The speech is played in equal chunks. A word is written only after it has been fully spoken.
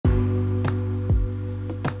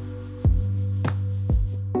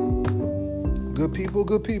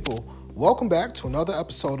Good people. Welcome back to another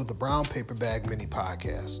episode of the Brown Paper Bag Mini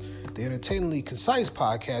Podcast, the entertainingly concise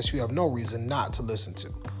podcast you have no reason not to listen to.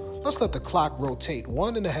 Let's let the clock rotate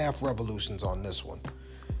 1.5 revolutions on this one.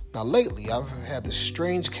 Now, lately, I've had this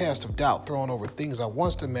strange cast of doubt thrown over things I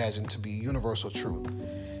once imagined to be universal truth.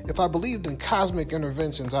 If I believed in cosmic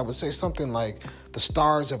interventions, I would say something like the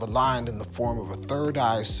stars have aligned in the form of a third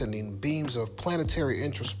eye, sending beams of planetary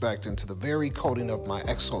introspect into the very coating of my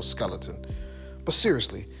exoskeleton. But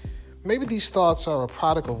seriously, maybe these thoughts are a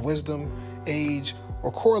product of wisdom, age,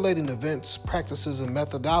 or correlating events, practices, and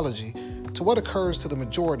methodology to what occurs to the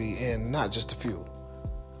majority and not just a few.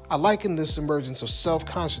 I liken this emergence of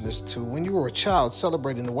self-consciousness to when you were a child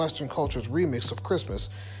celebrating the Western culture's remix of Christmas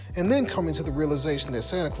and then coming to the realization that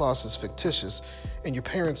Santa Claus is fictitious and your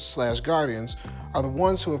parents/guardians are the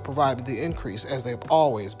ones who have provided the increase as they've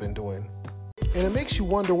always been doing. And it makes you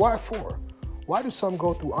wonder why for? Why do some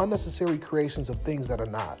go through unnecessary creations of things that are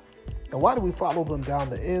not? And why do we follow them down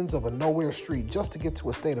the ends of a nowhere street just to get to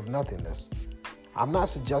a state of nothingness? I'm not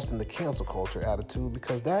suggesting the cancel culture attitude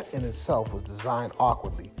because that in itself was designed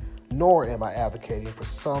awkwardly, nor am I advocating for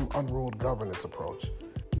some unruled governance approach.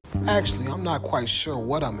 Actually, I'm not quite sure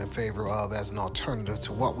what I'm in favor of as an alternative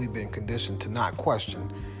to what we've been conditioned to not question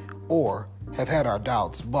or have had our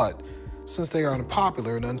doubts, but since they are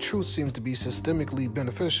unpopular and untruth seems to be systemically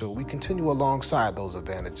beneficial, we continue alongside those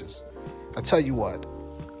advantages. I tell you what,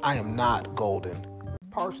 I am not golden.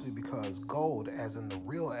 Partially because gold, as in the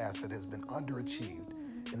real asset, has been underachieved,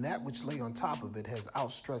 and that which lay on top of it has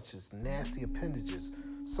outstretched its nasty appendages,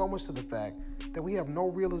 so much to the fact that we have no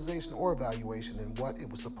realization or evaluation in what it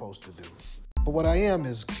was supposed to do. But what I am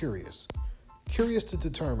is curious to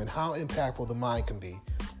determine how impactful the mind can be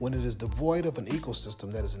when it is devoid of an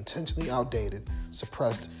ecosystem that is intentionally outdated,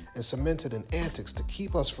 suppressed, and cemented in antics to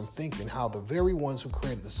keep us from thinking how the very ones who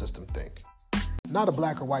created the system think. Not a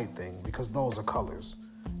black or white thing, because those are colors.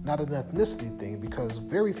 Not an ethnicity thing, because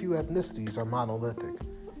very few ethnicities are monolithic.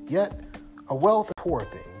 Yet, a wealth and poor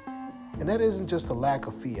thing. And that isn't just a lack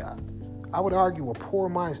of fiat. I would argue a poor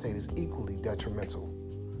mind state is equally detrimental.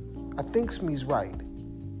 I think me's right,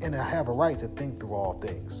 and I have a right to think through all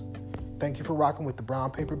things. Thank you for rocking with the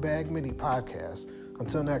Brown Paper Bag Mini Podcast.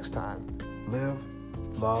 Until next time, live,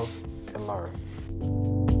 love, and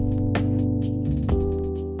learn.